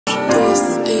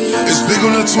big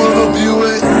on the 12 up you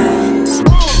at.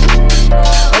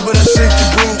 I bet I shake the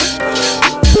boom.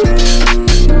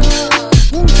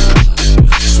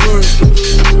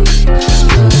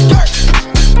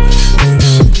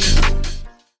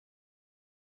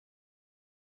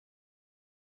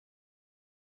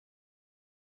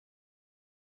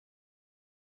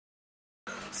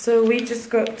 So we just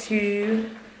got to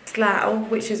Slough,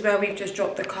 which is where we've just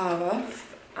dropped the car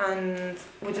off, and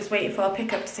we're just waiting for our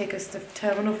pickup to take us to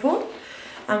Terminal 4,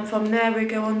 and from there we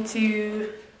go on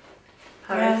to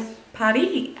Paris.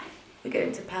 We're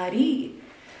going to Paris,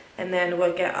 and then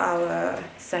we'll get our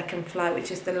second flight, which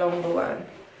is the longer one,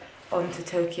 on to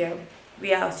Tokyo.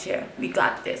 We out here. We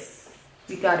got this.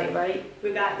 We got it, right?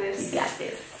 We got this. We got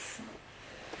this.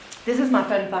 This is my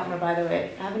friend Fatma, by the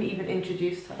way. I haven't even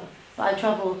introduced her. But I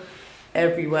travel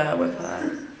everywhere with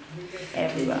her.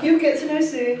 Everywhere. You'll get to know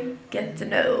soon. Get to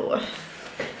know.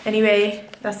 Anyway,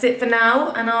 that's it for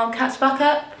now, and I'll catch back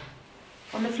up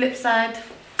on the flip side.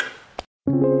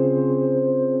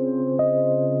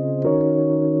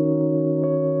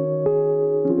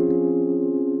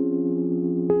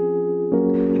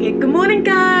 Okay, good morning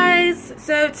guys.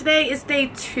 So today is day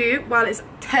 2. Well, it's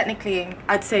technically,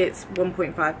 I'd say it's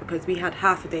 1.5 because we had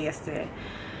half a day yesterday.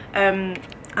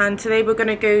 And today we're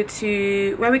gonna go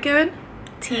to, where are we going?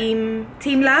 Team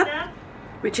Lab,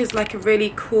 which is like a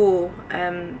really cool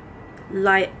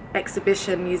light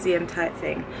exhibition museum type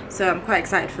thing. So I'm quite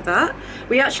excited for that.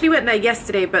 We actually went there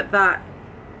yesterday, but that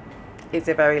is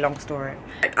a very long story.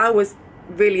 Like, I was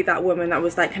really that woman that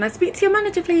was like, can I speak to your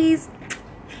manager please?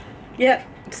 Yep.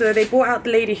 So they brought out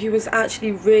the lady who was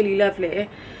actually really lovely,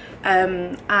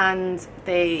 and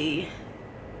they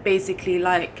basically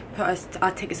like put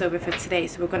our tickets over for today,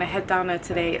 so we're gonna head down there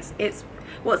today. It's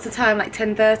what's the time, like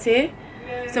 10:30?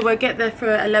 Yeah. So we'll get there for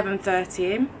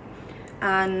 11:30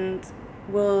 and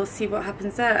we'll see what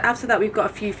happens there. After that we've got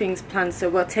a few things planned, so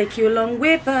we'll take you along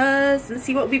with us and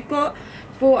see what we've got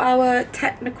for our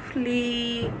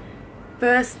technically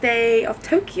first day of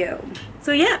Tokyo.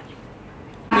 So yeah.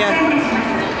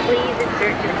 Please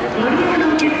insert your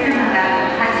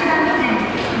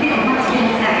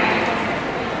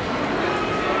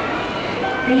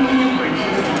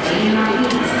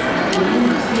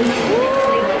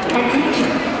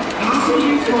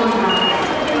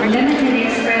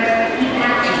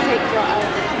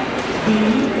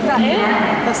Is that it?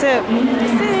 That's it.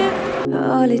 That's it.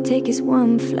 All it takes is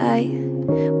one flight.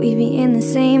 We be in the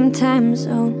same time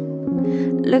zone.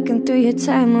 Looking through your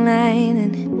timeline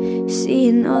and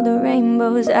seeing all the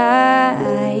rainbows.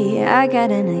 I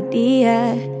got an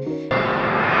idea.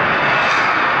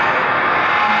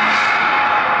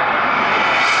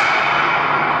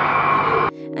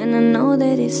 And I know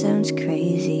that it sounds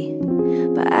crazy,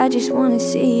 but I just wanna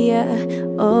see ya.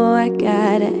 Oh, I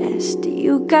gotta ask, do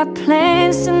you got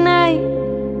plans tonight?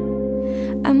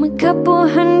 I'm a couple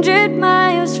 100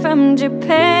 miles from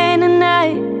Japan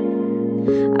tonight.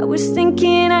 I was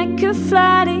thinking I could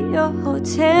fly to your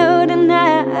hotel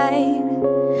tonight,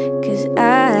 'cause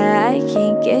I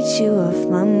can't get you off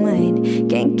my mind.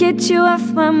 Can't get you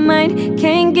off my mind.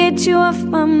 Can't get you off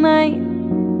my mind.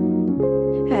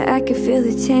 I could feel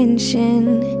the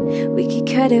tension. We could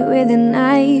cut it with a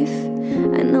knife.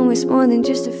 I know it's more than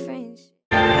just a friendship.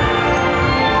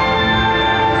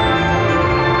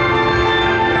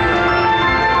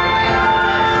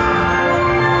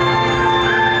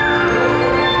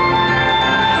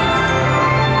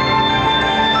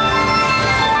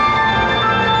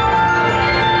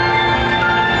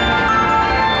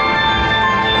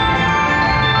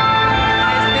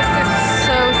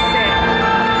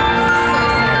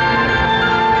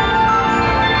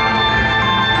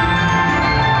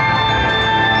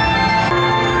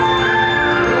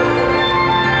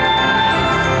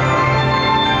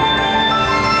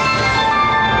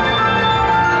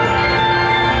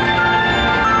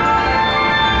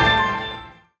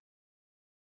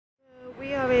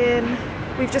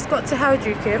 We've just got to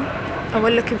Harajuku and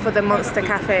we're looking for the Monster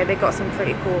Cafe. They got some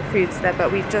pretty cool foods there, but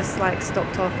we've just like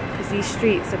stopped off because these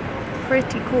streets are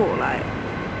pretty cool. Like,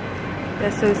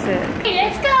 they're so sick. Hey,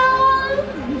 let's go!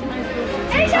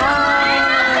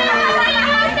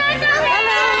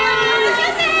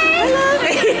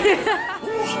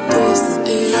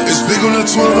 It's big on the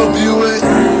 12 up you at.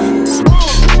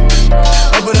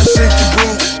 I bet I shake the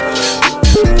boom.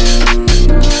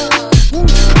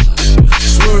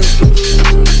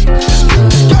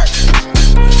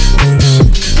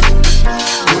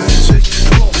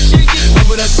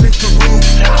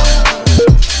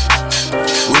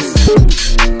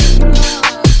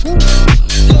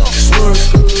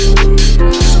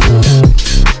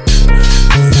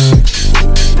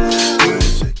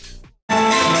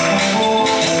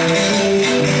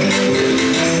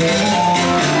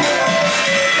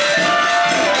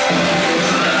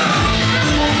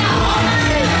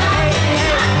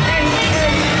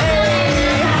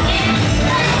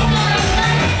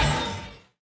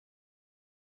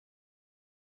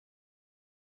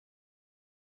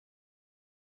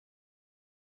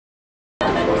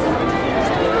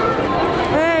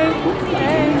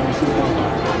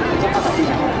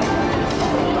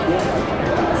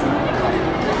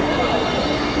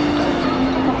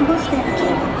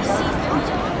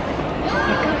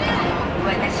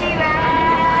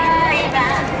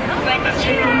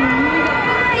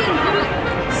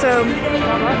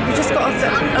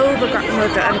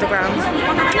 underground,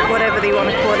 whatever they want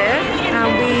to call it.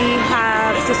 And we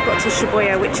have just got to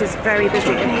Shibuya, which is very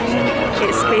busy.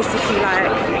 It's basically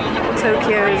like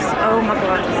Tokyo's, oh my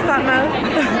god, Fatmo.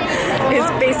 It's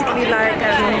basically like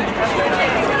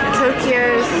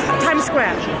Tokyo's Times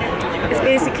Square. It's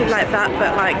basically like that,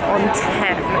 but like on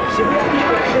 10.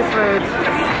 This road.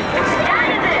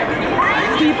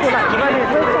 People like running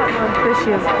on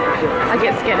bushes. I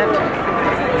get scared.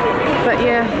 But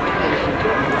yeah,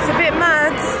 it's a bit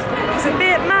mad. It's a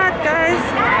bit mad, guys.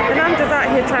 And I'm just out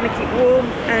here trying to keep warm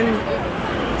and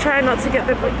try not to get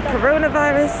the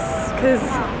coronavirus, because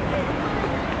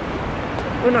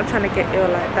we're not trying to get ill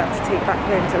like that to take back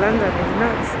home to London. It's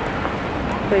nuts.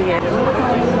 But yeah.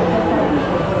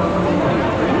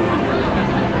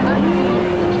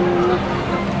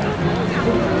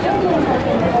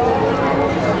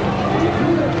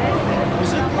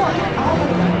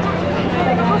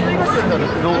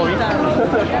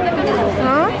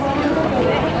 Huh?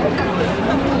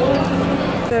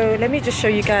 So let me just show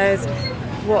you guys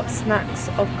what snacks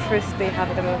of crisp they have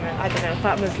at the moment. I don't know,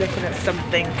 Fatma's looking at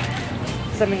something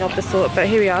of the sort, but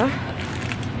here we are.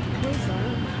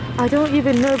 I don't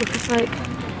even know, because like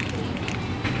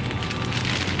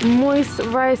moist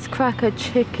rice cracker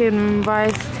chicken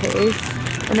rice taste,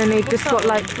 and then they've just got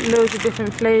like loads of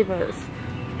different flavors.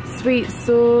 Sweet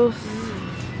sauce.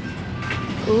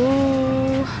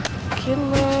 Ooh,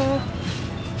 killer.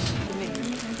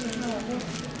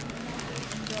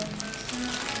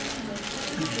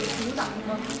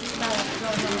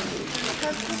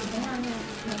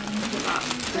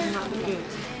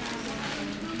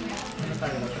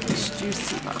 It's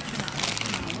juicy,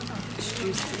 it's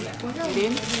juicy. Get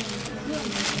in.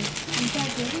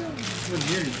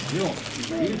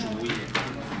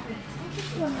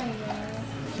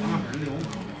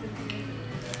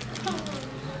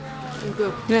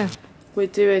 Good. Yeah. We're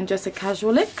doing just a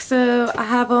casual look. So I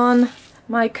have on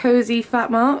my cozy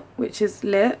FatmArt, which is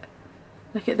lit.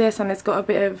 Look at this, and it's got a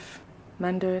bit of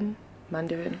Mandarin.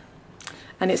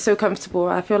 And it's so comfortable.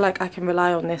 I feel like I can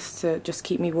rely on this to just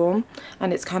keep me warm,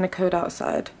 and it's kind of cold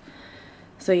outside.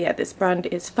 So yeah, this brand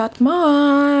is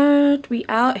FatmArt. We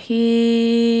out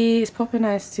here. It's proper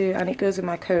nice too, and it goes with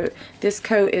my coat. This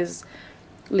coat is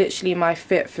literally my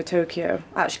fit for Tokyo,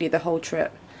 actually the whole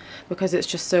trip, because it's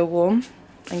just so warm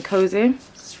and cozy.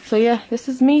 So yeah, this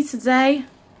is me today.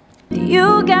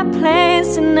 You got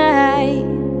plans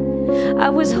tonight. I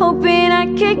was hoping I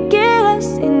could get us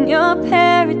in your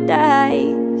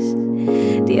paradise.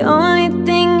 The only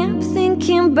thing I'm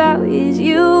thinking about is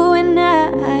you and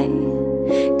I.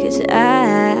 'Cause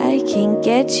I can't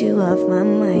get you off my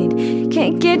mind.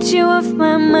 Can't get you off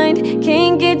my mind.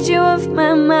 Can't get you off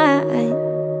my mind.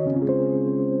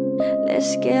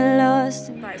 Let's get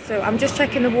lost. Right, so I'm just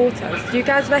checking the waters. Do you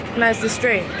guys recognize this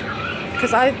drink?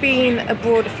 Because I've been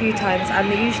abroad a few times, and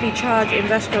they usually charge in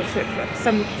restaurants with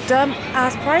some dumb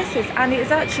ass prices, and it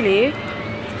is actually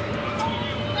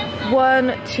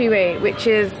 $1.28, which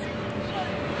is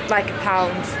like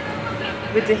 £1.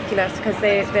 Ridiculous, because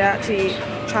they're actually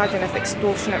charging us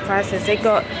extortionate prices. They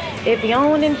got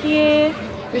Evian in here,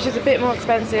 which is a bit more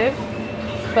expensive,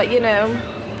 but you know,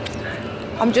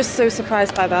 I'm just so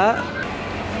surprised by that.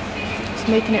 Just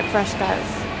making it fresh,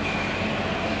 guys.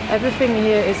 Everything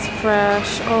here is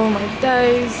fresh. Oh my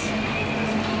days.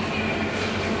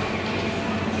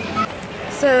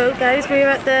 So guys, we're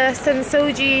at the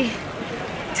Sensoji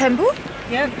temple.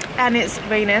 Yep. And it's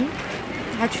raining.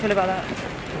 How do you feel about that?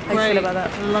 How do you feel about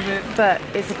that? I love it. But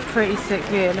it's a pretty sick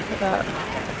view. Look at that.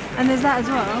 And there's that as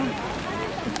well.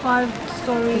 The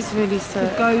 5-story It's really sick.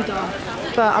 pagoda.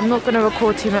 But I'm not going to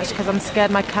record too much because I'm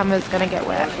scared my camera's going to get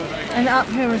wet. And up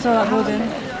here as well, that building.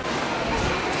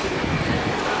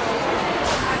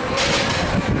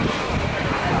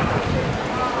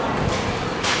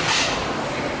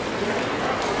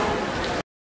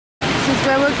 This is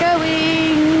where we're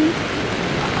going.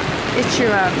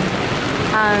 Ichiran.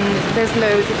 And there's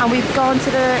loads. And we've gone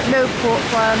to the low port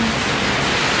one.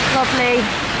 Lovely.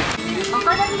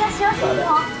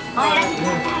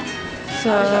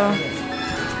 So,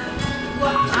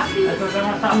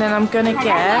 and then I'm gonna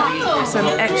get some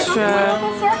extra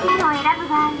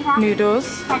noodles.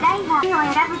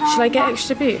 Should I get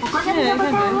extra beef?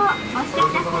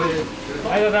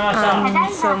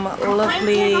 And some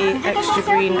lovely extra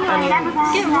green onions.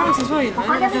 Get rice as well, you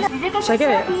know. Should I get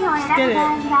it? Get it.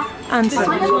 And some.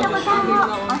 I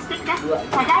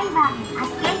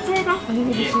didn't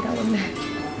even see that one there.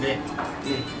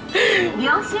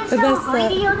 But that's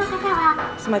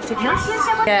it's my ticket.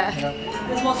 Yeah.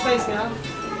 There's more space now.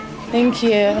 Thank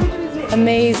you.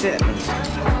 Amazing.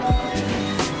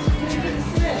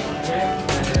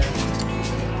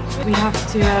 we have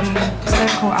to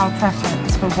circle our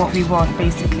preference for what we want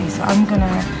basically. So I'm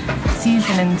gonna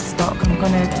seasoning stock, I'm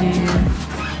gonna do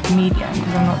medium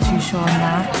because I'm not too sure on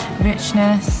that.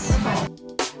 Richness.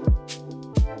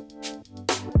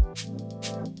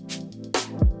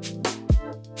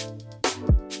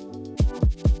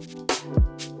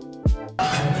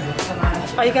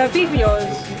 Are you going beef with yours?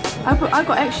 I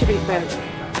got extra beef then.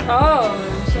 Oh,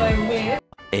 so weird.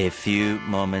 A few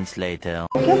moments later.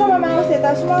 今日様お待たせい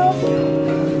たします。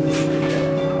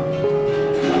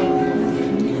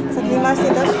先に回して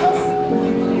いたします。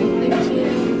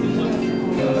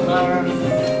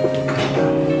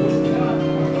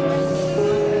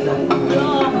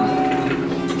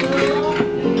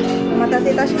お待た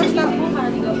せいたしました。そ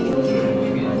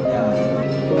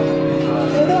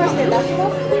れでは失礼いたしま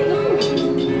す。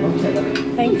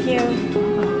Thank you.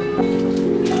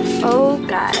 Oh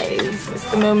guys, it's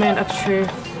the moment of truth.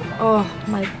 Oh,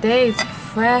 my day is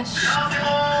fresh.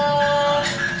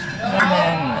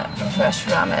 Ramen, fresh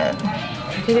ramen.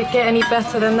 Did it get any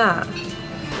better than that?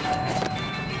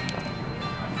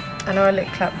 I know I look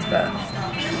clapped, but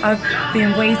I've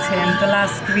been waiting the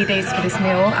last 3 days for this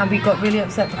meal, and we got really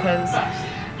upset because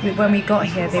when we got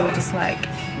here, they were just like,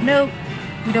 nope.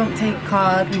 We don't take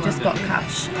card, we just got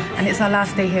cash. And it's our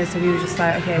last day here, so we were just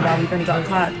like, okay, well, we've only got a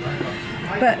card.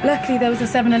 But luckily there was a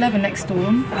 7-Eleven next door,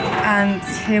 and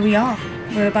here we are.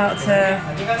 We're about to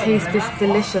taste this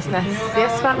deliciousness.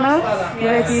 Yes, FatmArt? You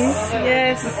ready?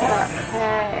 Yes.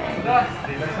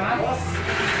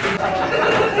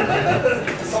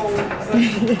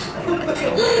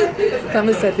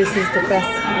 FatmArt said this is the best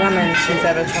ramen she's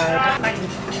ever tried.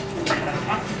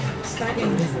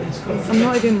 I'm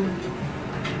not even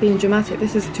being dramatic,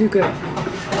 this is too good.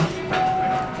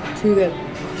 Too good.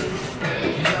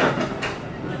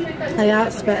 I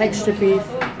asked for extra beef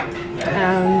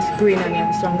and green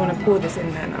onions, so I'm going to pour this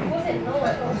in there now.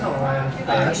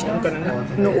 Actually, I'm going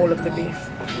to, not all of the beef.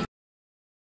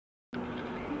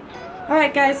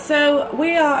 Alright guys, so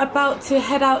we are about to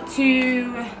head out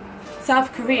to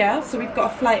South Korea, so we've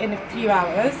got a flight in a few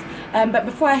hours. But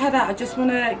before I head out, I just want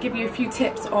to give you a few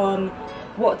tips on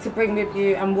what to bring with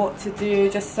you and what to do,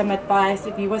 just some advice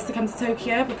if you was to come to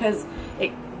Tokyo, because it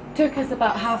took us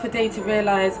about half a day to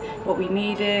realise what we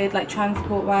needed, like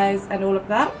transport wise and all of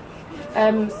that.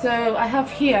 So I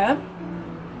have here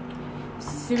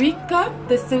Suica,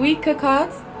 the Suica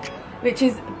card, which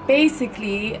is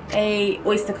basically a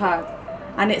Oyster card,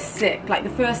 and it's sick. Like the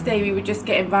first day we were just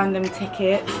getting random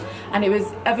tickets, and it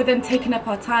was, other than taking up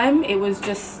our time, it was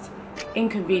just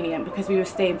inconvenient because we were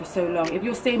staying for so long. If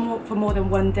you're staying for more than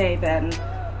 1 day, then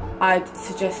I'd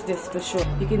suggest this for sure.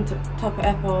 You can top it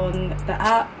up on the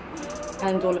app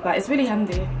and all of that. It's really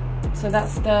handy. So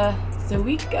that's the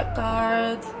Suica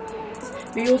card.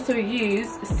 We also use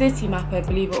City Mapper,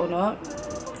 believe it or not,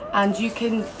 and you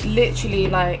can literally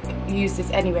like use this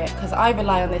anywhere, because I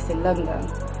rely on this in London,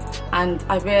 and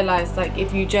I realised like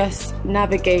if you just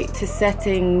navigate to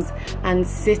settings and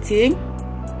city,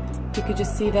 you could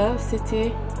just see there,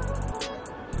 city,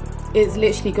 it's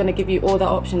literally going to give you all the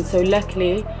options. So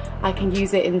luckily I can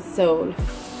use it in Seoul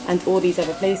and all these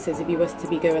other places if you was to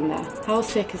be going there. How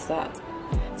sick is that?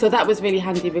 So that was really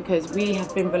handy because we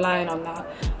have been relying on that.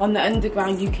 On the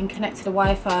underground you can connect to the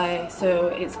Wi-Fi, so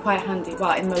it's quite handy,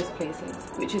 well, in most places,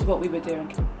 which is what we were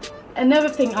doing. Another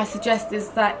thing I suggest is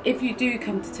that if you do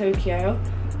come to Tokyo,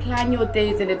 plan your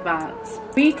days in advance.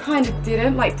 We kind of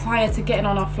didn't, like prior to getting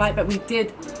on our flight, but we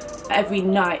did every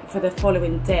night for the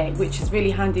following day, which is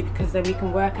really handy because then we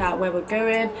can work out where we're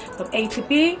going from A to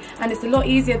B, and it's a lot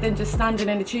easier than just standing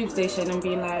in the tube station and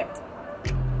being like,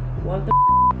 what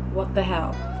the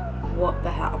hell? What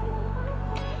the hell?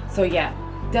 So yeah,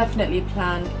 definitely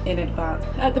plan in advance.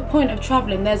 At the point of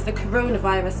traveling, there's the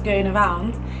coronavirus going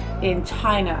around in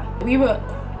China. We were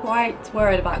quite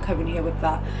worried about coming here with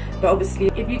that, but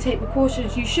obviously if you take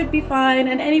precautions you should be fine.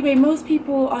 And anyway, most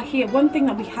people are here. One thing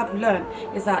that we have learned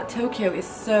is that Tokyo is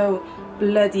so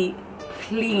bloody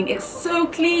clean. It's so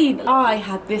clean. I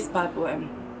had this bad boy,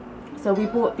 so we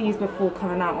bought these before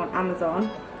coming out on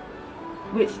Amazon,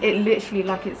 which it literally,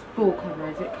 like, it's full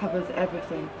coverage, it covers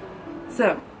everything.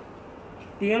 So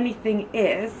the only thing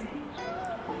is,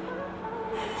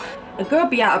 a girl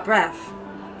be out of breath.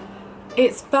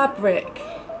 It's fabric.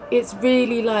 It's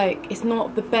really like, it's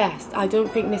not the best. I don't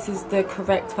think this is the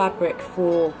correct fabric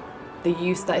for the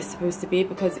use that it's supposed to be,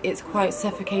 because it's quite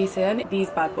suffocating. These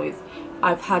bad boys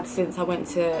I've had since I went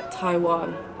to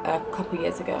Taiwan a couple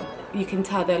years ago. You can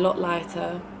tell they're a lot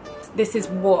lighter. This is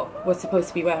what we're supposed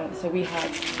to be wearing. So we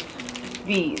had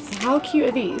these. How cute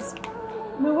are these?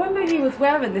 No wonder he was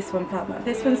wearing this one, FatmArt.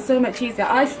 This one's so much easier.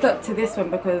 I stuck to this one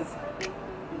because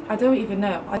I don't even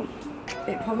know.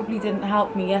 It probably didn't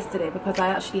help me yesterday because I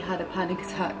actually had a panic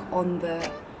attack on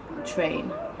the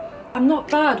train. I'm not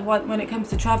bad when it comes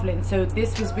to traveling, so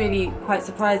this was really quite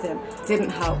surprising. Didn't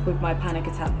help with my panic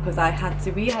attack because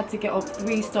we had to get off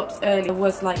 3 stops early. It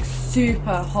was like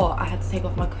super hot. I had to take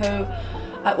off my coat.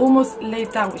 I almost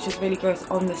laid down, which is really gross,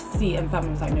 on the seat, and family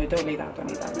was like, no, don't lay down, don't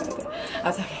lay down, don't lay down. I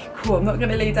was like, okay, cool, I'm not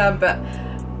gonna lay down, but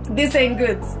this ain't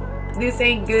good. This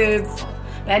ain't good.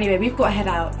 But anyway, we've got to head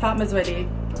out. Fatma's ready.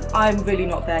 I'm really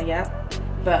not there yet,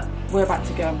 but we're about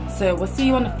to go. So we'll see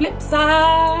you on the flip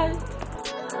side.